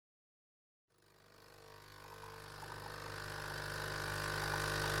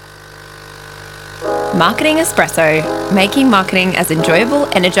Marketing Espresso, making marketing as enjoyable,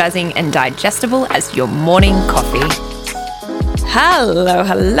 energizing, and digestible as your morning coffee.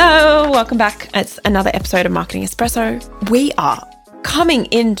 Hello. Welcome back. It's another episode of Marketing Espresso. We are coming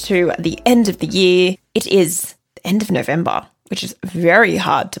into the end of the year. It is the end of November, which is very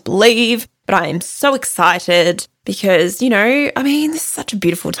hard to believe, but I am so excited because, this is such a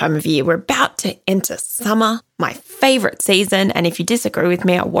beautiful time of year. We're about to enter summer, my favorite season. And if you disagree with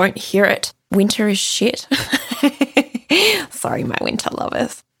me, I won't hear it. Winter is shit. Sorry, my winter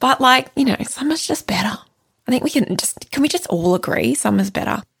lovers. But summer's just better. I think can we just all agree summer's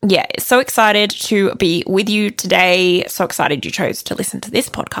better? Yeah, so excited to be with you today. So excited you chose to listen to this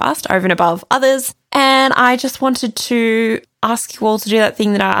podcast over and above others. And I just wanted to ask you all to do that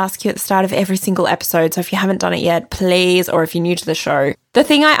thing that I ask you at the start of every single episode. So if you haven't done it yet, please, or if you're new to the show, the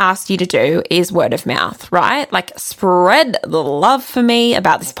thing I asked you to do is word of mouth, right? Like spread the love for me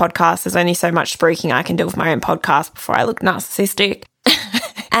about this podcast. There's only so much spruiking I can do with my own podcast before I look narcissistic.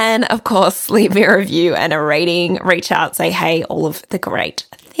 And of course, leave me a review and a rating, reach out, say, hey, all of the great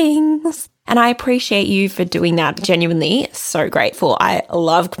things. And I appreciate you for doing that. Genuinely so grateful. I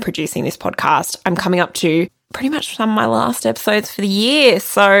love producing this podcast. I'm coming up to pretty much some of my last episodes for the year.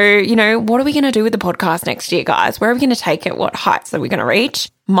 So, what are we going to do with the podcast next year, guys? Where are we going to take it? What heights are we going to reach?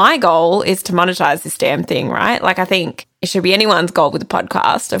 My goal is to monetize this damn thing, right? I think it should be anyone's goal with the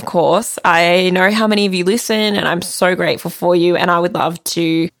podcast, of course. I know how many of you listen and I'm so grateful for you. And I would love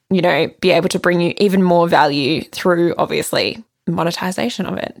to, be able to bring you even more value through, obviously, monetization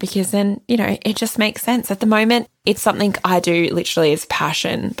of it, because then, it just makes sense. At the moment, it's something I do literally as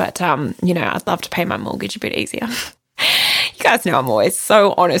passion, but, I'd love to pay my mortgage a bit easier. You guys know I'm always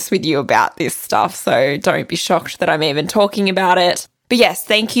so honest with you about this stuff, so don't be shocked that I'm even talking about it. But yes,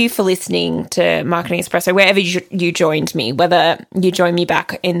 thank you for listening to Marketing Espresso, wherever you joined me, whether you joined me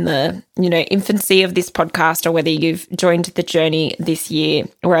back in the, infancy of this podcast or whether you've joined the journey this year,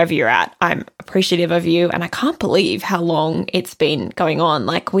 wherever you're at. I'm appreciative of you and I can't believe how long it's been going on.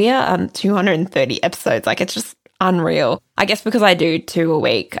 We are on 230 episodes. It's just unreal. I guess because I do 2 a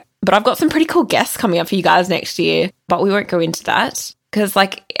week. But I've got some pretty cool guests coming up for you guys next year, but we won't go into that. Because,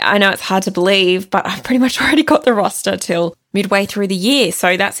 I know it's hard to believe, but I've pretty much already got the roster till midway through the year.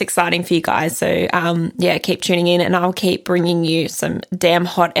 So that's exciting for you guys. So, keep tuning in and I'll keep bringing you some damn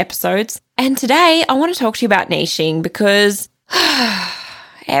hot episodes. And today I want to talk to you about niching because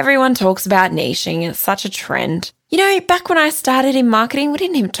everyone talks about niching. It's such a trend. Back when I started in marketing, we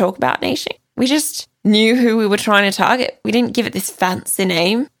didn't even talk about niching. We just knew who we were trying to target. We didn't give it this fancy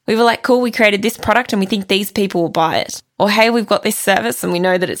name. We were like, cool, we created this product and we think these people will buy it. Or, hey, we've got this service and we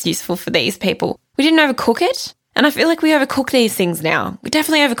know that it's useful for these people. We didn't overcook it. And I feel like we overcook these things now. We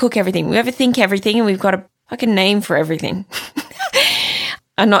definitely overcook everything. We overthink everything and we've got a fucking name for everything.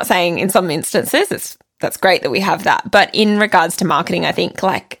 I'm not saying in some instances that's great that we have that. But in regards to marketing, I think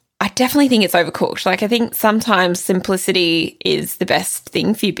I definitely think it's overcooked. I think sometimes simplicity is the best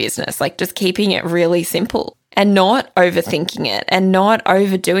thing for your business. Just keeping it really simple and not overthinking it and not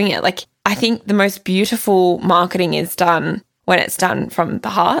overdoing it. I think the most beautiful marketing is done when it's done from the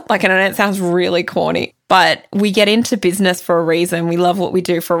heart. I know it sounds really corny, but we get into business for a reason. We love what we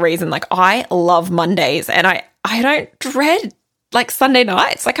do for a reason. I love Mondays and I don't dread Sunday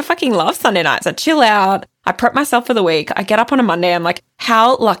nights. I fucking love Sunday nights. I chill out. I prep myself for the week. I get up on a Monday. I'm like,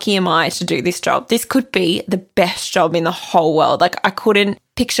 how lucky am I to do this job? This could be the best job in the whole world. I couldn't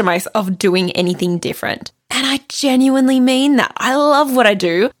picture myself doing anything different. And I genuinely mean that. I love what I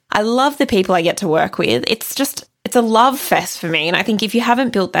do. I love the people I get to work with. It's a love fest for me. And I think if you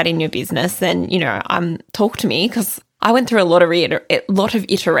haven't built that in your business, then, talk to me because I went through a lot of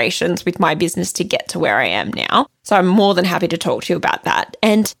iterations with my business to get to where I am now. So I'm more than happy to talk to you about that.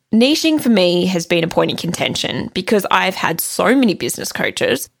 And niching for me has been a point in contention because I've had so many business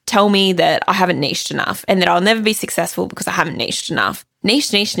coaches tell me that I haven't niched enough and that I'll never be successful because I haven't niched enough.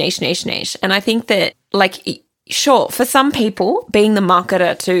 Niche. And I think that sure, for some people, being the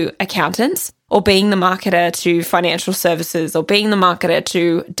marketer to accountants or being the marketer to financial services or being the marketer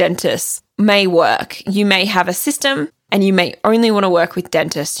to dentists may work. You may have a system and you may only want to work with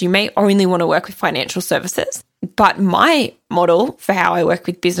dentists. You may only want to work with financial services. But my model for how I work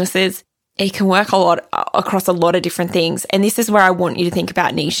with businesses, it can work a lot across a lot of different things. And this is where I want you to think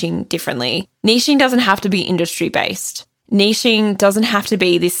about niching differently. Niching doesn't have to be industry-based. Niching doesn't have to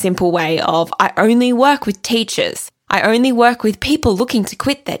be this simple way of, I only work with teachers. I only work with people looking to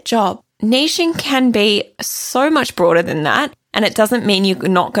quit their job. Niching can be so much broader than that. And it doesn't mean you're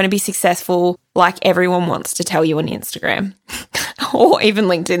not going to be successful like everyone wants to tell you on Instagram or even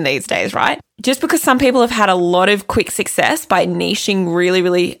LinkedIn these days, right? Just because some people have had a lot of quick success by niching really,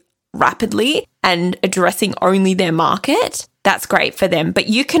 really rapidly and addressing only their market, that's great for them. But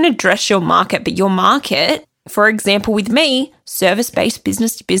you can address your market, but your market, for example, with me, service-based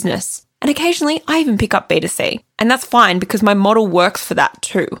business to business. And occasionally I even pick up B2C. And that's fine because my model works for that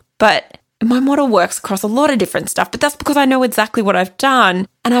too. But my model works across a lot of different stuff, but that's because I know exactly what I've done.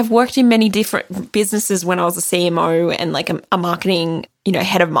 And I've worked in many different businesses when I was a CMO and like a marketing,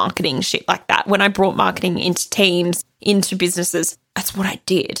 head of marketing, shit like that. When I brought marketing into teams, into businesses, that's what I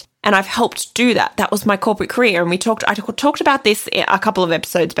did. And I've helped do that. That was my corporate career. And I talked about this a couple of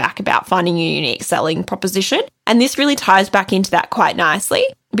episodes back about finding a unique selling proposition. And this really ties back into that quite nicely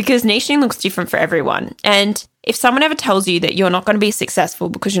because niching looks different for everyone. And if someone ever tells you that you're not going to be successful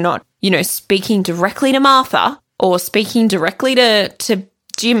because you're not, speaking directly to Martha or speaking directly to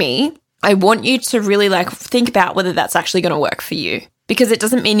Jimmy, I want you to really think about whether that's actually going to work for you. Because it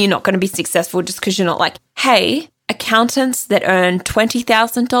doesn't mean you're not going to be successful just because you're not like, hey, accountants that earn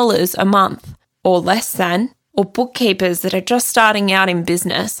 $20,000 a month or less than, or bookkeepers that are just starting out in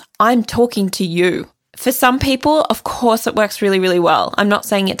business, I'm talking to you. For some people, of course, it works really, really well. I'm not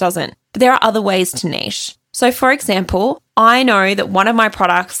saying it doesn't, but there are other ways to niche. So for example, I know that one of my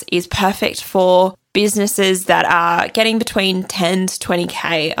products is perfect for businesses that are getting between 10 to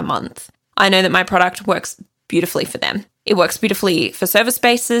 20K a month. I know that my product works beautifully for them. It works beautifully for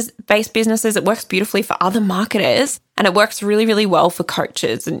service-based businesses. It works beautifully for other marketers. And it works really, really well for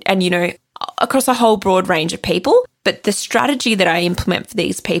coaches and across a whole broad range of people. But the strategy that I implement for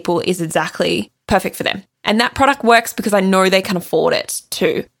these people is exactly perfect for them. And that product works because I know they can afford it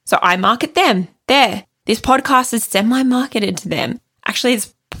too. So I market them there. This podcast is semi-marketed to them. Actually,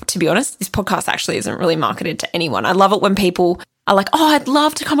 to be honest, this podcast actually isn't really marketed to anyone. I love it when people are like, oh, I'd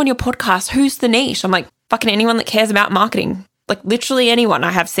love to come on your podcast. Who's the niche? I'm like, fucking anyone that cares about marketing. Like literally anyone.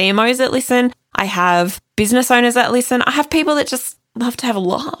 I have CMOs that listen. I have business owners that listen. I have people that just love to have a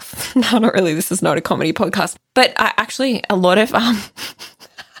laugh. No, not really. This is not a comedy podcast. But a lot of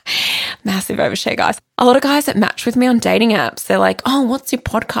massive overshare guys. A lot of guys that match with me on dating apps, they're like, oh, what's your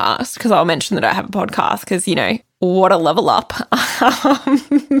podcast? Because I'll mention that I have a podcast because, what a level up.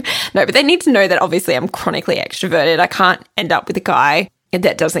 No, but they need to know that obviously I'm chronically extroverted. I can't end up with a guy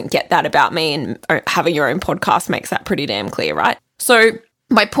that doesn't get that about me, and having your own podcast makes that pretty damn clear, right? So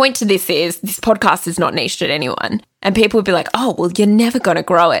my point to this is this podcast is not niched at anyone. And people would be like, oh, well, you're never going to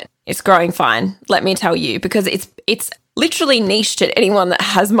grow it. It's growing fine. Let me tell you, because it's literally niched at anyone that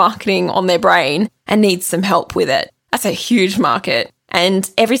has marketing on their brain and needs some help with it. That's a huge market. And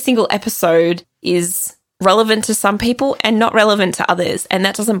every single episode is relevant to some people and not relevant to others. And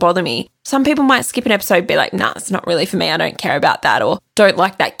that doesn't bother me. Some people might skip an episode and be like, nah, it's not really for me. I don't care about that, or don't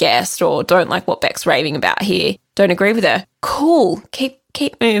like that guest, or don't like what Beck's raving about here. Don't agree with her. Cool.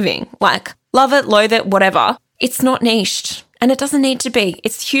 Keep moving. Like, love it, loathe it, whatever. It's not niched. And it doesn't need to be.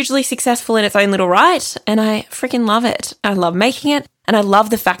 It's hugely successful in its own little right. And I freaking love it. I love making it. And I love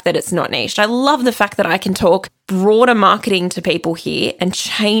the fact that it's not niched. I love the fact that I can talk broader marketing to people here and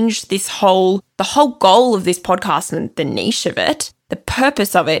change the whole goal of this podcast and the niche of it. The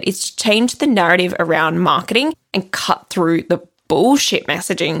purpose of it is to change the narrative around marketing and cut through the bullshit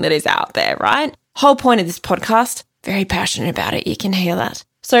messaging that is out there, right? Whole point of this podcast, very passionate about it. You can hear that.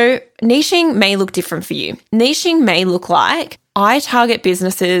 So niching may look different for you. Niching may look like I target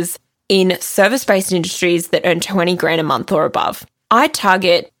businesses in service-based industries that earn 20 grand a month or above. I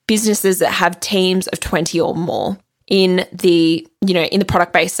target businesses that have teams of 20 or more in the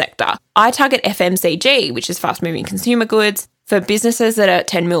product-based sector. I target FMCG, which is fast-moving consumer goods, for businesses that are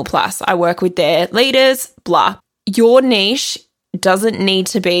 10 mil plus. I work with their leaders, blah. Your niche doesn't need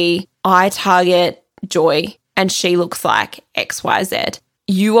to be, I target Joy and she looks like XYZ.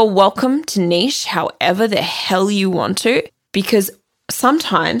 You are welcome to niche however the hell you want to, because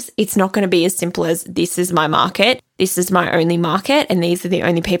sometimes it's not going to be as simple as this is my market, this is my only market, and these are the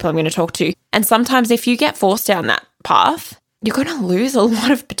only people I'm going to talk to. And sometimes if you get forced down that path, you're going to lose a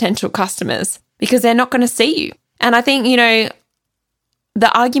lot of potential customers because they're not going to see you. And I think,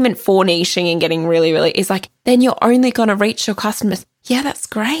 the argument for niching and getting really, really is like, then you're only going to reach your customers. Yeah, that's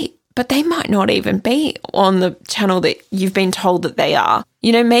great. But they might not even be on the channel that you've been told that they are.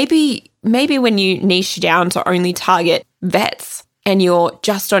 Maybe when you niche down to only target vets and you're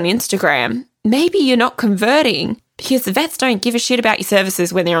just on Instagram, maybe you're not converting because the vets don't give a shit about your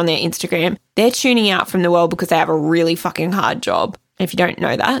services when they're on their Instagram. They're tuning out from the world because they have a really fucking hard job. If you don't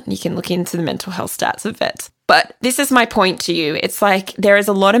know that, you can look into the mental health stats of vets. But this is my point to you. It's like there is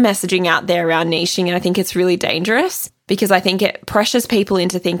a lot of messaging out there around niching, and I think it's really dangerous because I think it pressures people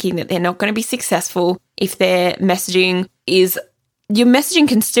into thinking that they're not going to be successful if their messaging is – your messaging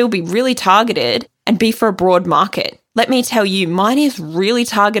can still be really targeted and be for a broad market. let me tell you, mine is really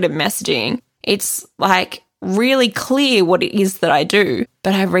targeted messaging. It's like really clear what it is that I do,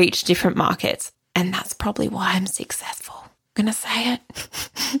 but I reach different markets. And that's probably why I'm successful. I'm going to say it.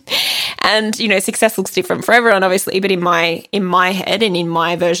 And, success looks different for everyone, obviously, but in my head and in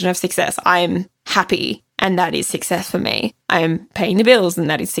my version of success, I'm happy. And that is success for me. I'm paying the bills and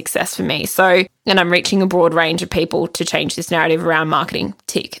that is success for me. So, and I'm reaching a broad range of people to change this narrative around marketing.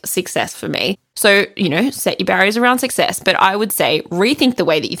 Tick, success for me. So, set your barriers around success. But I would say rethink the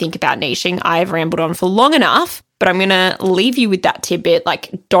way that you think about niching. I've rambled on for long enough, but I'm going to leave you with that tidbit.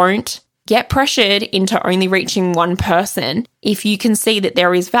 Don't get pressured into only reaching one person if you can see that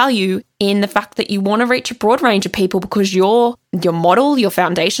there is value in the fact that you want to reach a broad range of people, because your model, your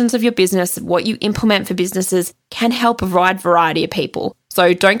foundations of your business, what you implement for businesses can help a wide variety of people.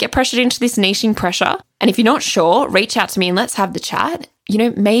 So don't get pressured into this niching pressure. And if you're not sure, reach out to me and let's have the chat.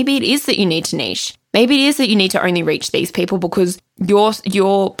 Maybe it is that you need to niche. Maybe it is that you need to only reach these people because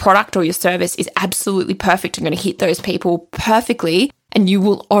your product or your service is absolutely perfect and going to hit those people perfectly, and you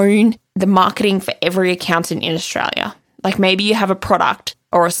will own the marketing for every accountant in Australia. Like maybe you have a product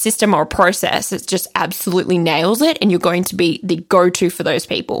or a system or a process that just absolutely nails it and you're going to be the go-to for those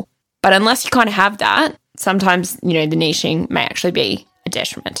people. But unless you kind of have that, sometimes, the niching may actually be a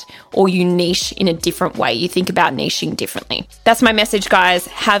detriment, or you niche in a different way. You think about niching differently. That's my message, guys.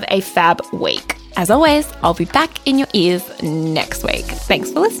 Have a fab week. As always, I'll be back in your ears next week.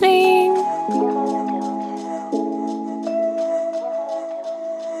 Thanks for listening.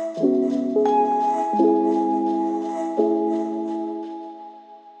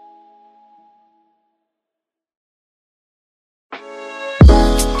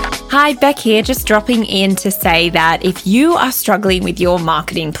 Hi, Beck here, just dropping in to say that if you are struggling with your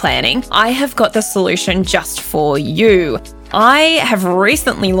marketing planning, I have got the solution just for you. I have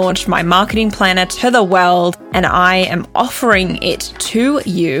recently launched my marketing planner to the world, and I am offering it to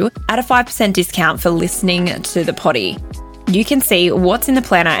you at a 5% discount for listening to the potty. You can see what's in the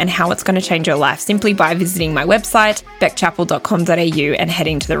planner and how it's going to change your life simply by visiting my website, beckchappell.com.au, and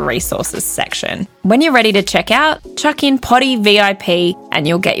heading to the resources section. When you're ready to check out, chuck in Potty VIP and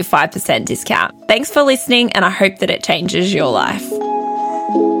you'll get your 5% discount. Thanks for listening, and I hope that it changes your life.